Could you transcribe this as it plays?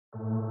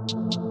Motivated,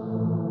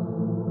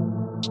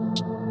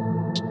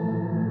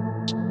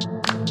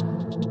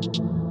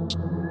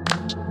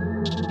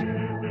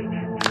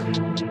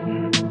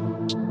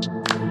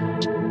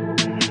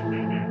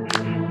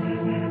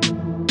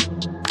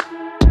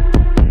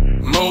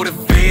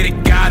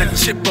 got a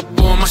chip up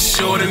on my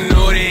shoulder,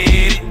 know they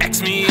hit it.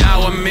 Ask me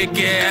how I make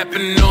it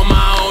happen on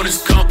my own,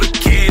 it's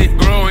complicated.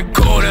 Growing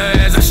colder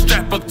as I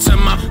strap up to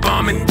my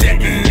bomb and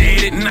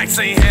detonate it. Nights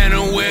ain't had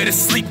nowhere to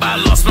sleep, I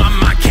lost my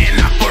mind, can't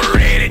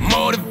operate it.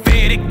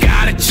 Motivated,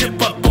 got a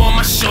chip up on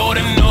my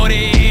shoulder, know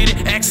they hit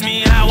it. Ask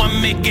me how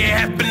I make it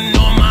happen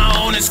on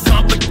my own, it's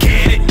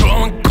complicated.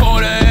 Growing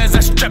colder as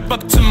I strap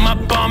up to my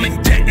bomb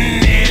and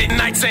detonate it.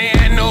 Nights ain't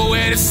had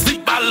nowhere to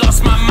sleep, I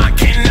lost my mind,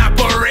 can't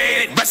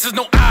operate it. Rest is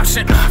no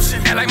option.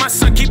 And like my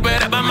son, keep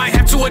it up, I might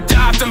have to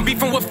adopt him.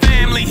 Beefing with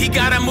family, he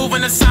gotta move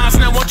in the signs.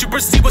 Now won't you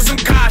proceed with some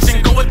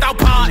caution? Go without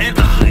parting.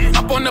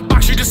 Up on the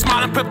box, you just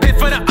smiling, prepared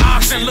for the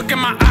auction. Look in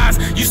my eyes,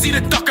 you see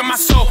the dark in my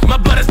soul. My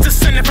blood is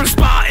descending from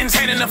Spartans.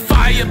 Hand in the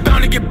fire, you're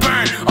bound to get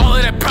burned. All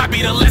of that pride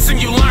be the lesson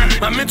you learn.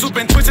 My mental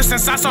been twisted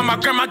since I saw my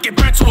grandma get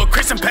burnt to a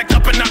crisp and packed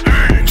up in the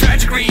urn.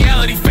 Tragic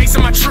reality,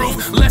 facing my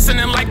truth. Lesson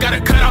in life, gotta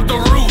cut out the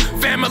roof.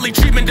 Family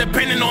treatment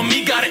depending on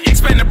me, gotta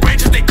expand the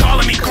branches, they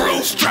calling me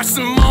Groot.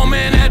 Stressing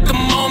moment at the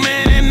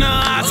moment in the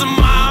eyes of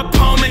my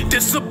opponent.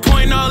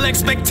 Disappoint all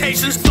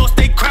expectations, thoughts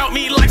they crowd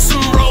me like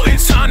some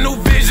rodents. Tunnel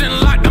vision,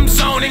 like I'm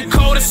zoning.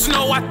 Cold as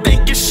snow, I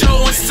think it's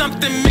showing.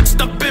 Something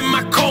mixed up in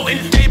my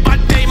coating. Day by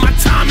day, my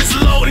time is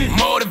loading.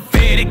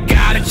 Motivated,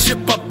 got a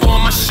chip up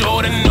on my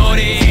shoulder, know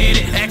they hit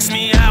it. Ask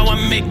me how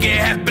I make it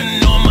happen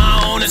on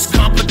my own, it's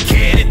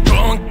complicated.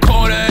 Growing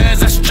colder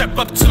as I strap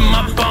up to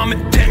my bomb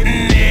and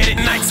detonate it.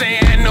 Nights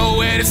ain't had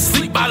nowhere to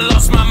sleep, I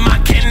lost my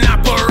mind, can't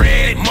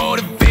operate it.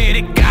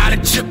 Motivated, got a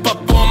chip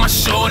up on my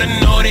shoulder,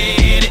 know they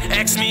hit it.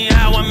 Ask me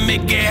how I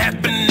make it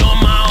happen on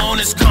my own,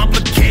 it's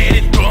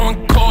complicated.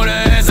 Growing colder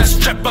as I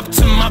strap up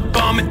to my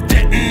bomb and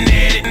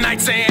detonate it.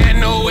 Nights ain't